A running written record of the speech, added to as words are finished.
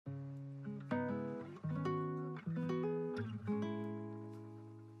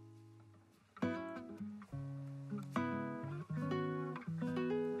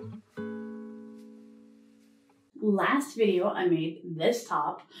Last video I made this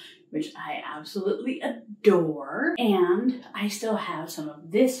top, which I absolutely adore, and I still have some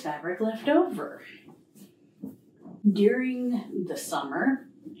of this fabric left over. During the summer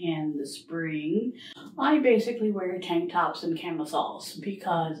and the spring, I basically wear tank tops and camisoles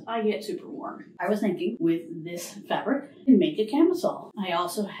because I get super warm. I was thinking with this fabric, I can make a camisole. I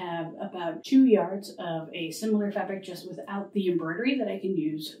also have about 2 yards of a similar fabric just without the embroidery that I can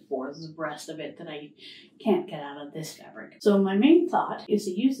use for the rest of it that I can't get out of this fabric. So my main thought is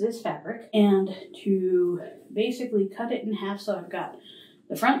to use this fabric and to basically cut it in half so I've got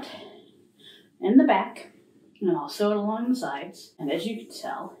the front and the back, and I'll sew it along the sides. And as you can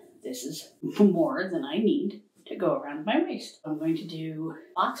tell, this is more than I need to go around my waist. I'm going to do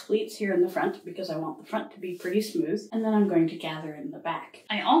box pleats here in the front because I want the front to be pretty smooth, and then I'm going to gather in the back.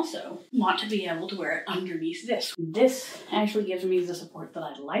 I also want to be able to wear it underneath this. This actually gives me the support that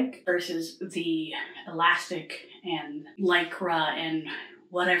I like versus the elastic and lycra and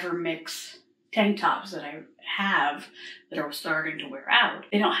whatever mix tank tops that I have that are starting to wear out.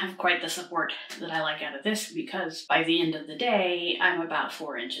 They don't have quite the support that I like out of this because by the end of the day, I'm about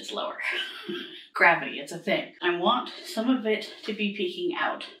 4 inches lower. Gravity, it's a thing. I want some of it to be peeking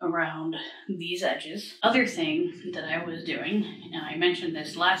out around these edges. Other thing that I was doing, and I mentioned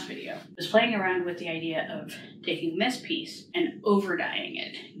this last video, was playing around with the idea of taking this piece and over dyeing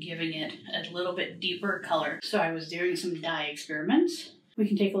it, giving it a little bit deeper color. So I was doing some dye experiments. We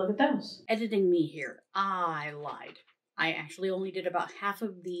can take a look at those. Editing me here. I lied. I actually only did about half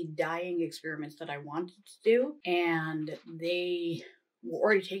of the dyeing experiments that I wanted to do, and they were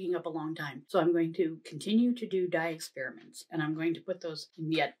already taking up a long time. So I'm going to continue to do dye experiments, and I'm going to put those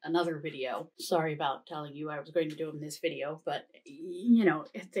in yet another video. Sorry about telling you I was going to do them in this video, but you know,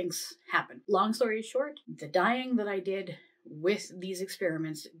 things happen. Long story short, the dyeing that I did with these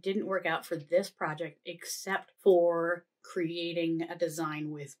experiments didn't work out for this project except for creating a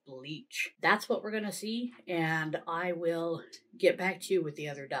design with bleach. That's what we're gonna see, and I will get back to you with the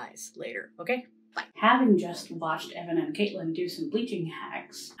other dyes later, okay? Bye. Having just watched Evan and Caitlin do some bleaching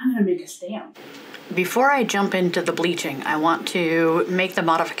hacks, I'm gonna make a stamp. Before I jump into the bleaching, I want to make the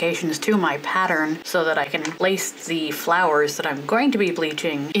modifications to my pattern so that I can place the flowers that I'm going to be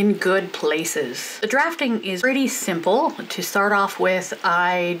bleaching in good places. The drafting is pretty simple. To start off with,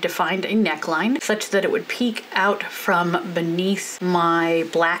 I defined a neckline such that it would peek out from beneath my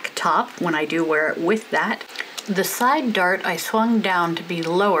black top when I do wear it with that. The side dart I swung down to be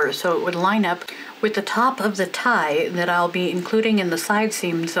lower so it would line up with the top of the tie that I'll be including in the side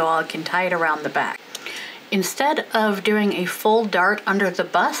seam so I can tie it around the back. Instead of doing a full dart under the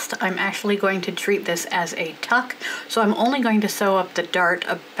bust, I'm actually going to treat this as a tuck, so I'm only going to sew up the dart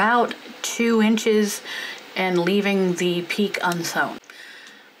about 2 inches and leaving the peak unsewn.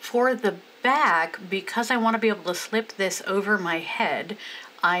 For the back, because I want to be able to slip this over my head,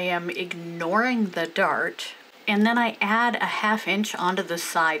 I am ignoring the dart, and then I add a 1/2 inch onto the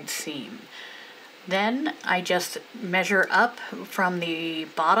side seam. Then I just measure up from the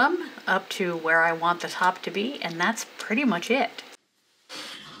bottom up to where I want the top to be, and that's pretty much it.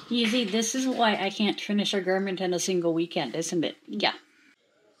 You see, this is why I can't finish a garment in a single weekend, isn't it? Yeah.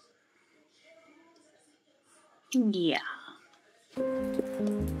 Yeah.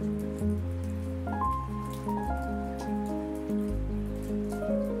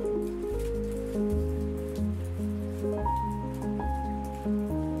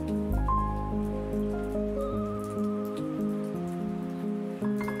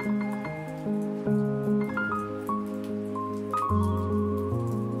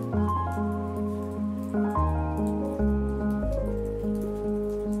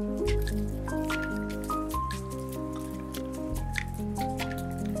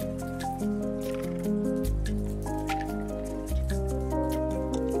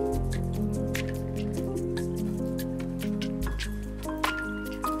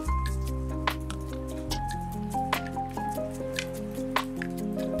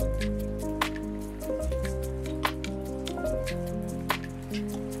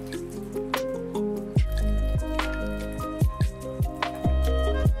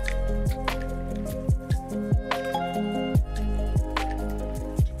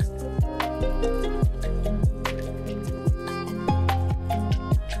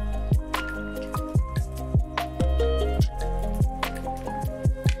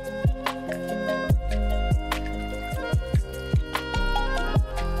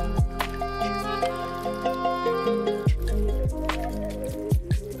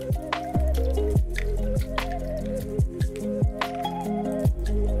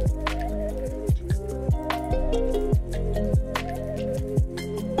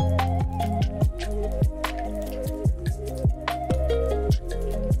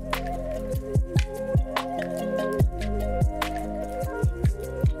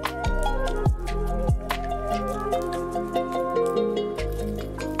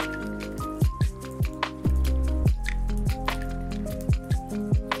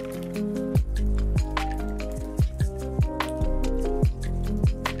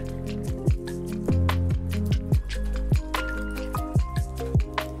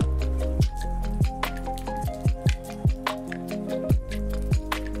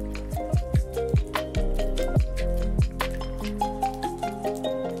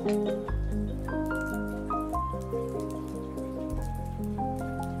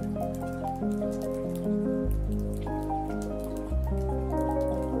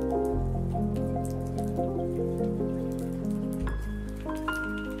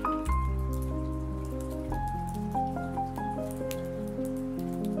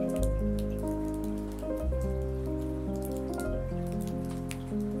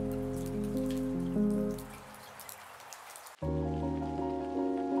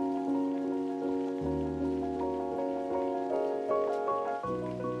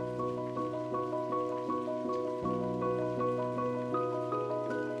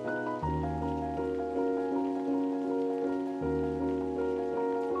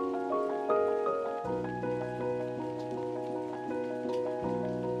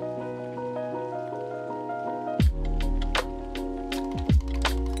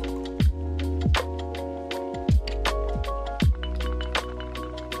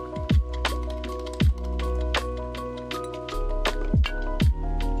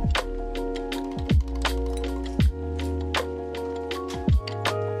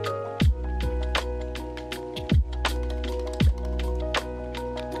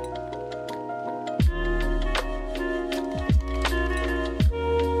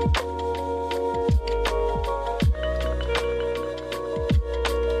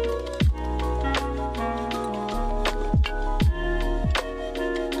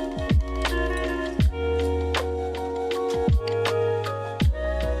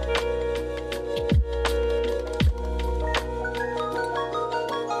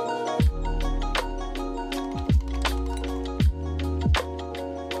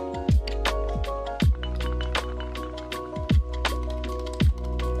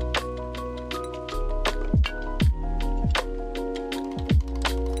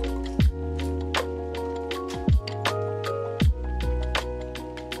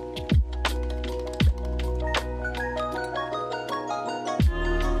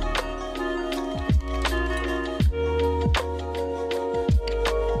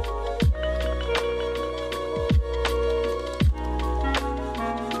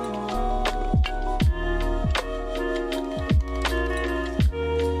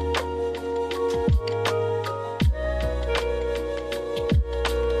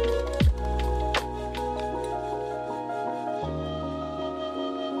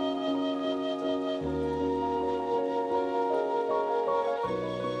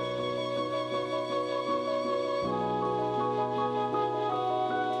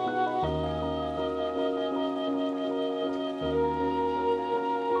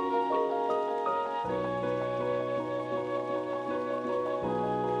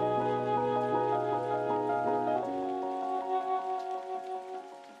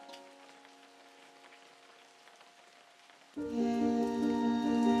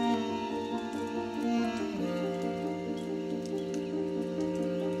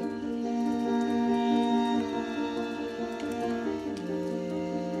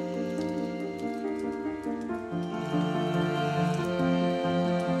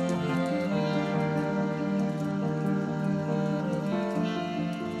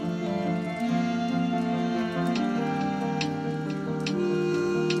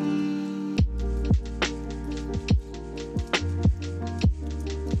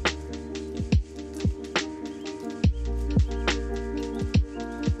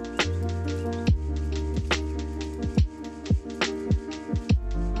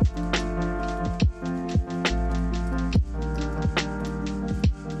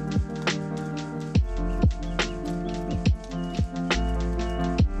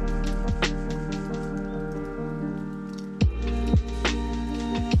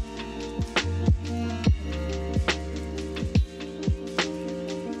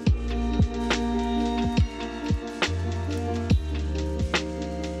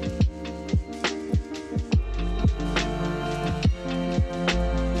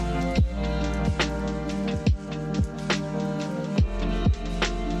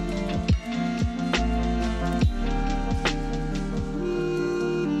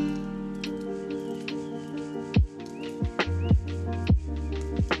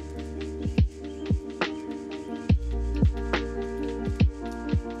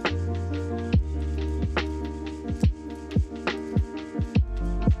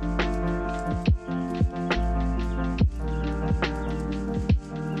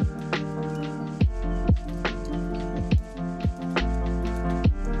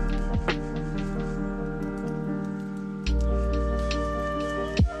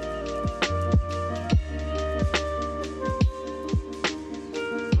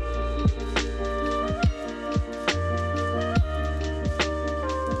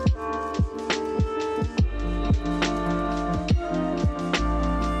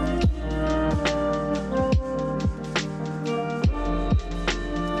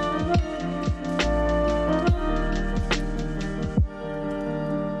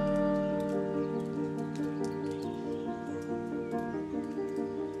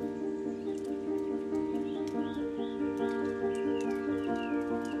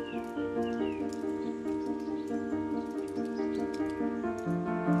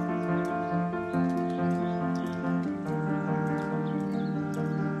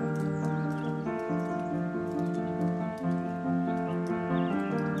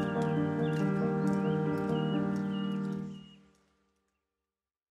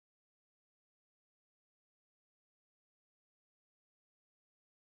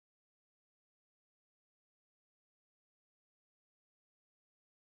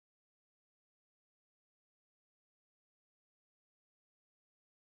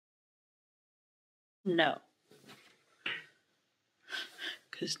 No.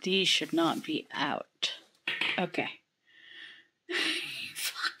 Because these should not be out. Okay.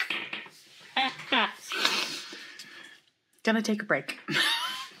 Fuck. Gonna take a break.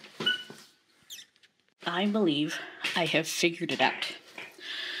 I believe I have figured it out.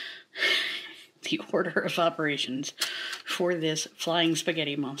 The order of operations for this flying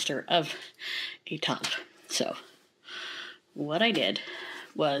spaghetti monster of a top. So, what I did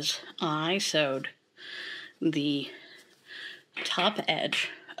was I sewed the top edge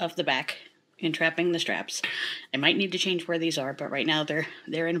of the back, entrapping the straps. I might need to change where these are, but right now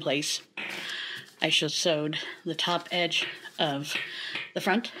they're in place. I just sewed the top edge of the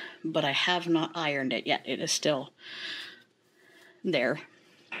front, but I have not ironed it yet. It is still there.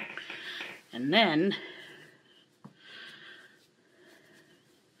 And then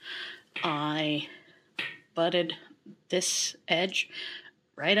I butted this edge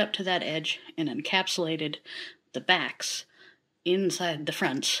right up to that edge and encapsulated the backs inside the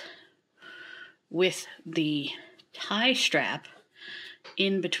fronts with the tie strap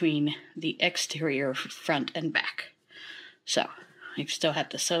in between the exterior front and back. So I still have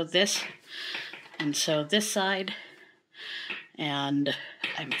to sew this and sew this side, and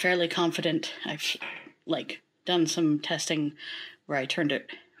I'm fairly confident. I've done some testing where I turned it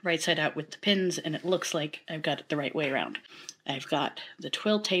right side out with the pins, and it looks like I've got it the right way around. I've got the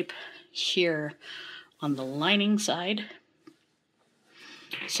twill tape here on the lining side,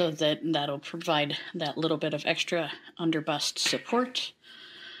 so that'll provide that little bit of extra underbust support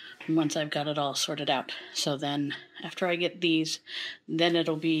once I've got it all sorted out. So then after I get these, then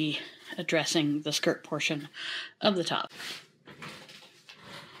it'll be addressing the skirt portion of the top.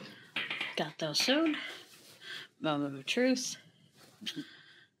 Got those sewed. Moment of truth.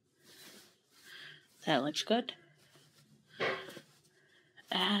 That looks good.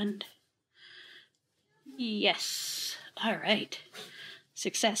 And yes. All right.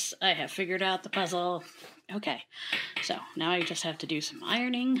 Success. I have figured out the puzzle. Okay. So now I just have to do some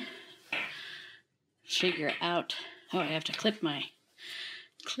ironing. Figure out. Oh, I have to clip my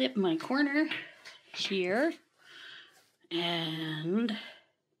corner here and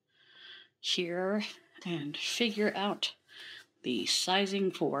here, and figure out the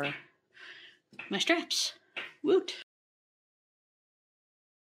sizing for my straps. Woot!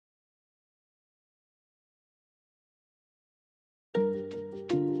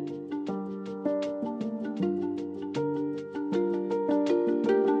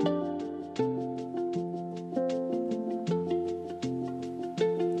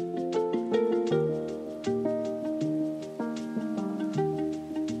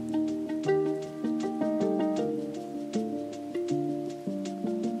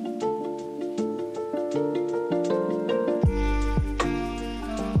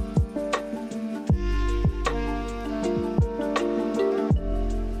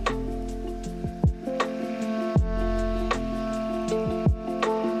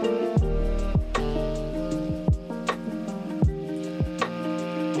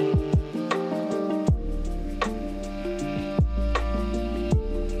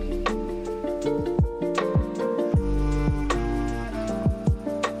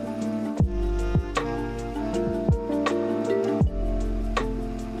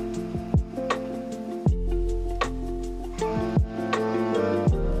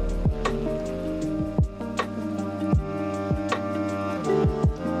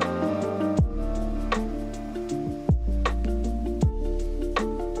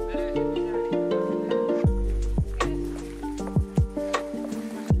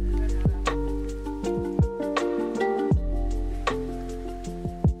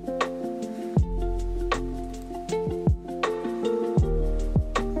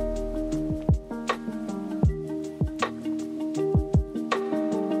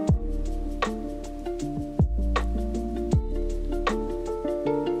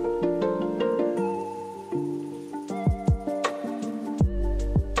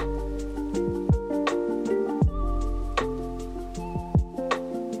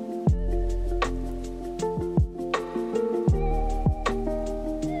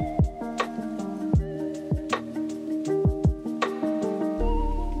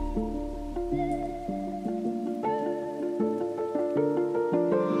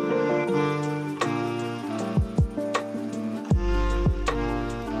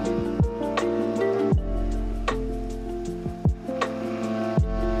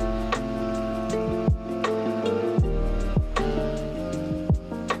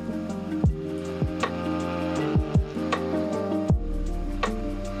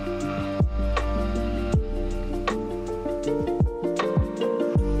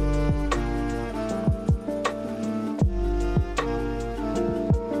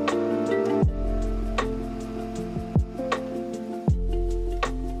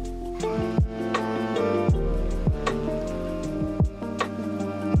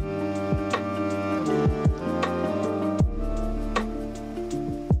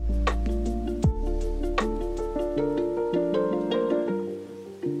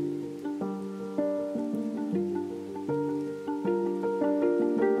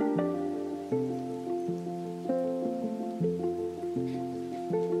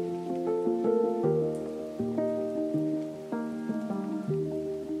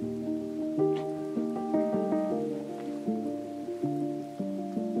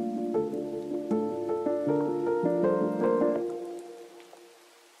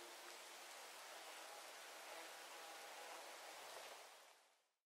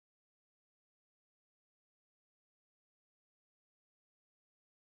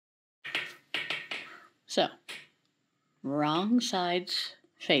 wrong sides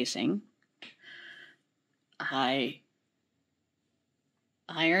facing. I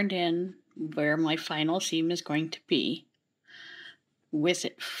ironed in where my final seam is going to be. With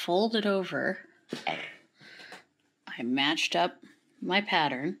it folded over, I matched up my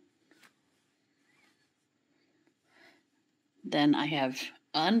pattern. Then I have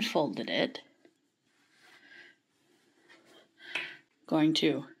unfolded it. Going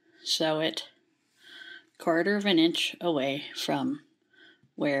to sew it 1/4 of an inch away from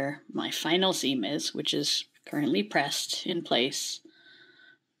where my final seam is, which is currently pressed in place.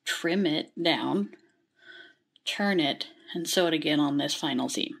 Trim it down, turn it, and sew it again on this final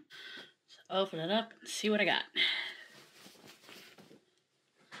seam. So open it up and see what I got.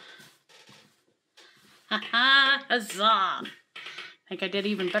 Ha-ha! Huzzah! I think I did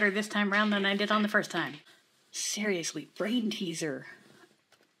even better this time around than I did on the first time. Seriously, brain teaser.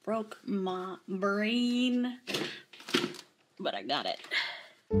 Broke my brain. But I got it.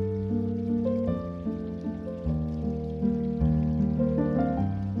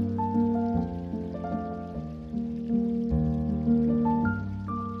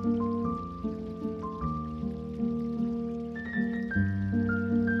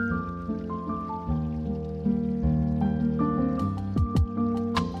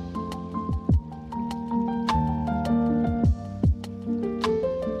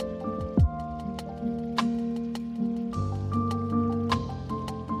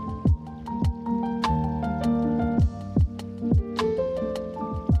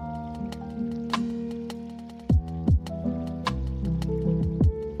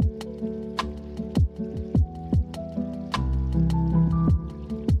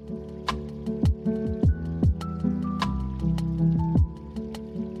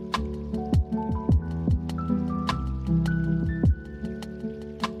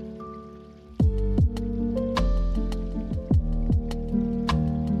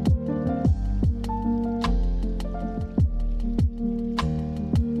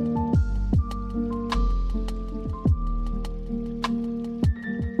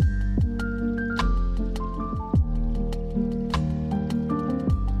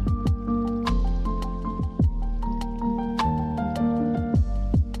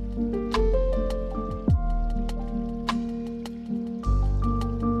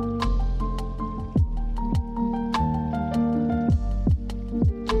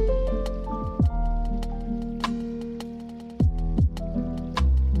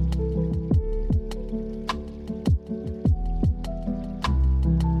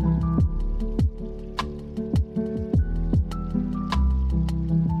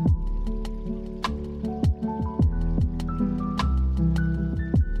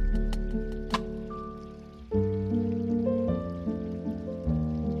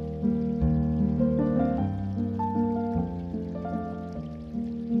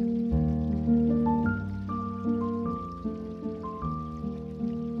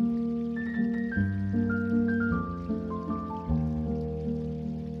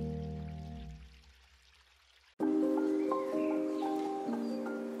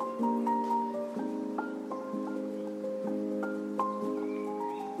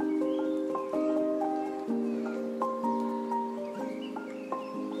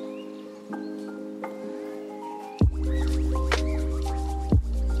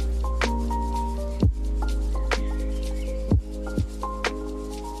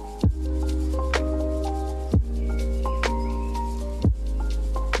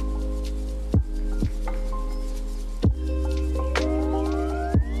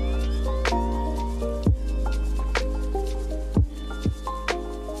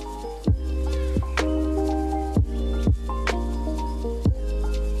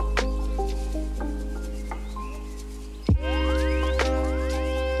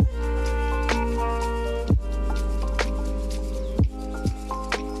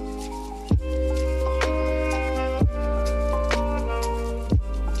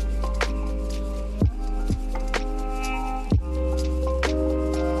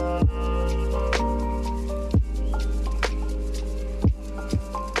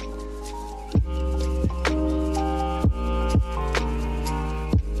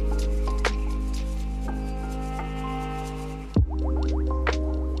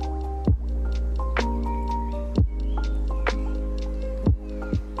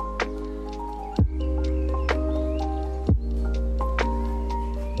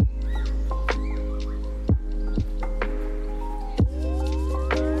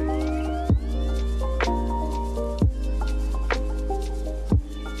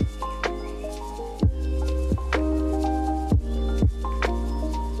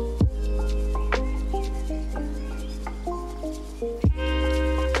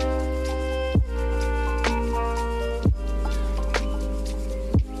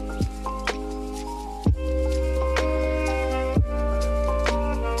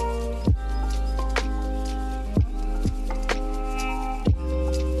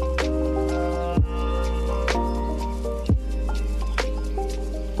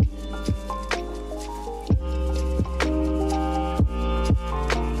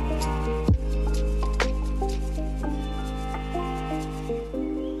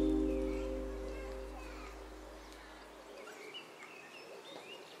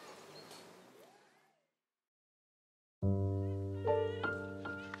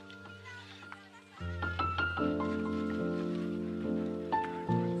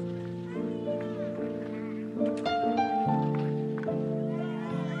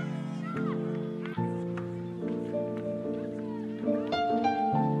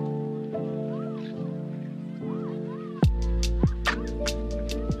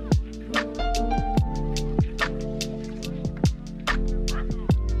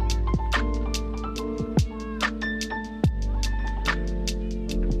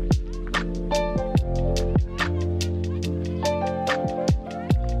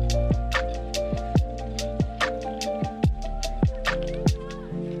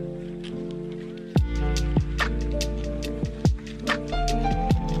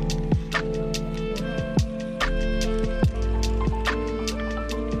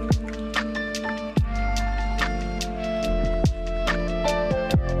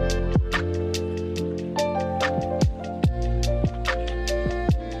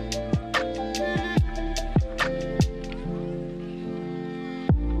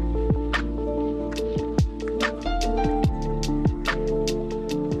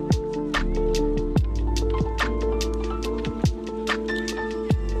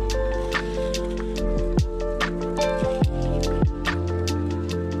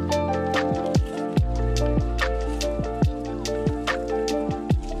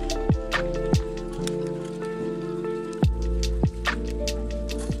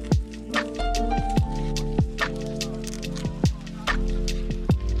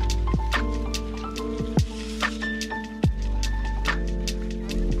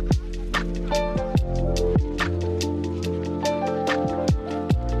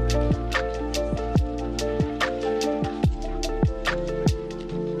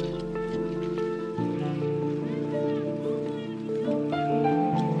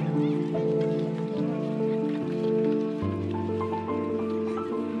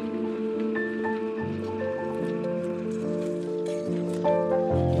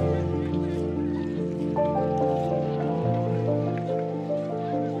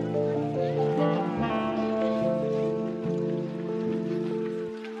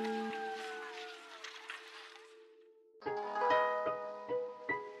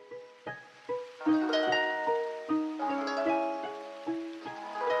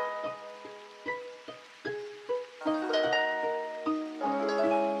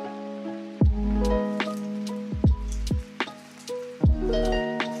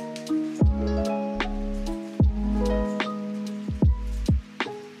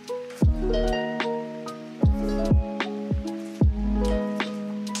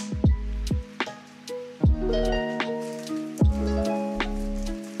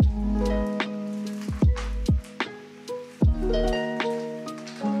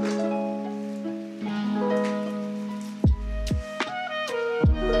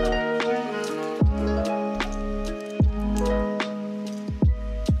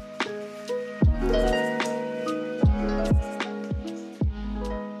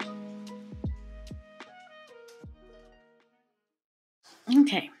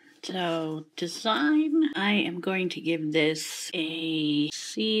 Okay, so design, I am going to give this a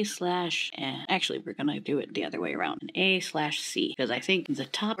C/, actually we're going to do it the other way around, an A/C, because I think the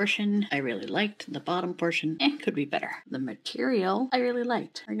top portion I really liked, the bottom portion, could be better. The material I really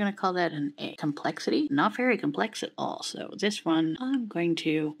liked. We're going to call that an A. Complexity, not very complex at all, so this one I'm going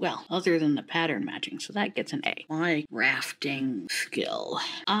to, well, other than the pattern matching, so that gets an A. My rafting skill,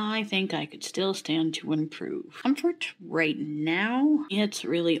 I think I could still stand to improve. Comfort, right now, it's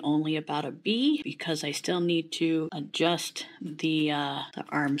really only about a B, because I still need to adjust the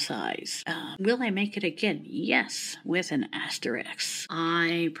arm size. Will I make it again? Yes, with an asterisk.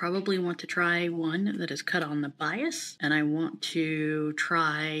 I probably want to try one that is cut on the bias, and I want to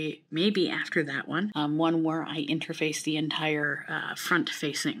try, maybe after that one where I interface the entire front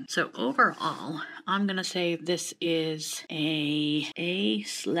facing. So overall, I'm gonna say this is a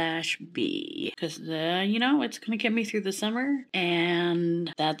A/B, because it's gonna get me through the summer,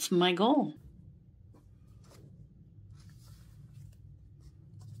 and that's my goal.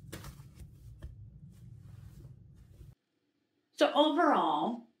 So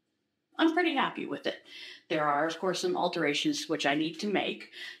overall, I'm pretty happy with it. There are, of course, some alterations which I need to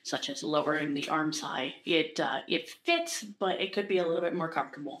make, such as lowering the arm side. It fits, but it could be a little bit more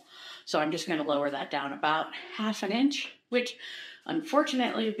comfortable. So I'm just going to lower that down about 1/2 inch, which,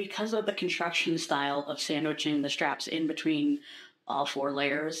 unfortunately, because of the construction style of sandwiching the straps in between all 4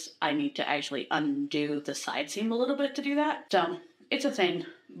 layers, I need to actually undo the side seam a little bit to do that. So it's a thing.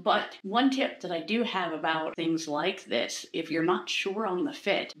 But one tip that I do have about things like this, if you're not sure on the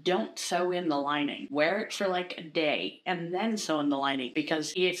fit, don't sew in the lining. Wear it for like a day and then sew in the lining,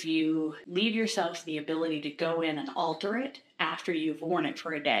 because if you leave yourself the ability to go in and alter it after you've worn it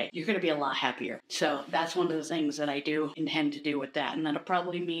for a day, you're going to be a lot happier. So that's one of the things that I do intend to do with that. And that'll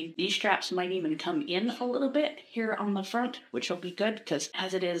probably mean these straps might even come in a little bit here on the front, which will be good, because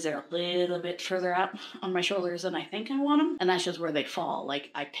as it is, they're a little bit further up on my shoulders than I think I want them. And that's just where they fall. Like,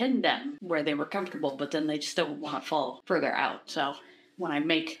 I pinned them where they were comfortable, but then they still want to fall further out. So when I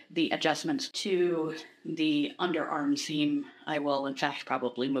make the adjustments to the underarm seam, I will in fact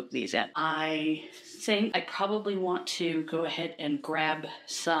probably move these in. I think I probably want to go ahead and grab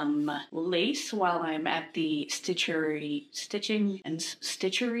some lace while I'm at the Stitchery and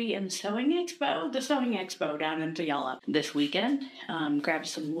Sewing Expo, the Sewing Expo down in Tuyala this weekend. Grab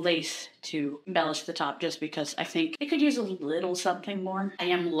some lace to embellish the top, just because I think it could use a little something more. I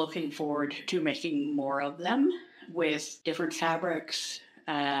am looking forward to making more of them with different fabrics,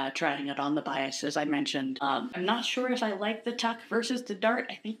 trying it on the bias, as I mentioned. I'm not sure if I like the tuck versus the dart.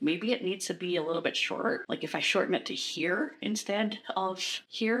 I think maybe it needs to be a little bit shorter. Like if I shorten it to here instead of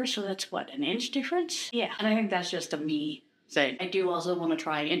here, so that's what, an inch difference? Yeah, and I think that's just a me thing. I do also want to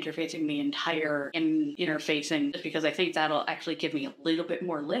try interfacing the entire interfacing, just because I think that'll actually give me a little bit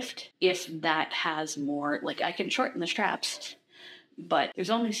more lift. If that has more, like, I can shorten the straps, but there's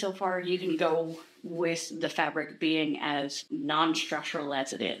only so far you can go with the fabric being as non-structural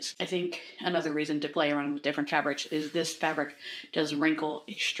as it is. I think another reason to play around with different fabrics is this fabric does wrinkle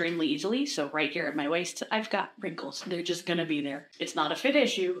extremely easily. So right here at my waist, I've got wrinkles. They're just gonna be there. It's not a fit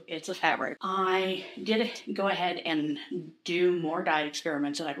issue, it's a fabric. I did go ahead and do more dye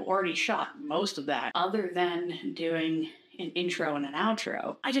experiments, and I've already shot most of that, other than doing an intro and an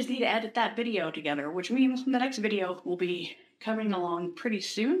outro. I just need to edit that video together, which means the next video will be coming along pretty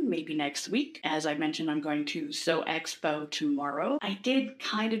soon, maybe next week. As I mentioned, I'm going to Sew Expo tomorrow. I did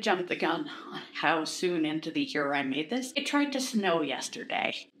kind of jump the gun on how soon into the year I made this. It tried to snow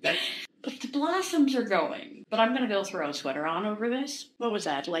yesterday, but the blossoms are going. But I'm gonna go throw a sweater on over this. What was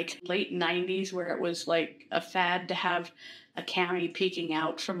that, like late 90s, where it was like a fad to have a cami peeking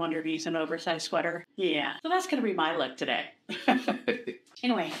out from underneath an oversized sweater? Yeah, so that's gonna be my look today.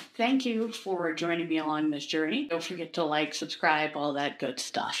 Anyway, thank you for joining me along this journey. Don't forget to like, subscribe, all that good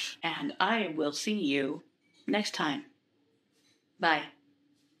stuff. And I will see you next time. Bye.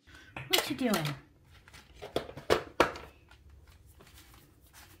 What you doing?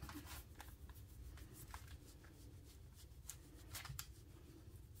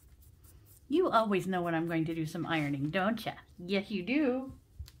 You always know when I'm going to do some ironing, don't ya? Yes, you do.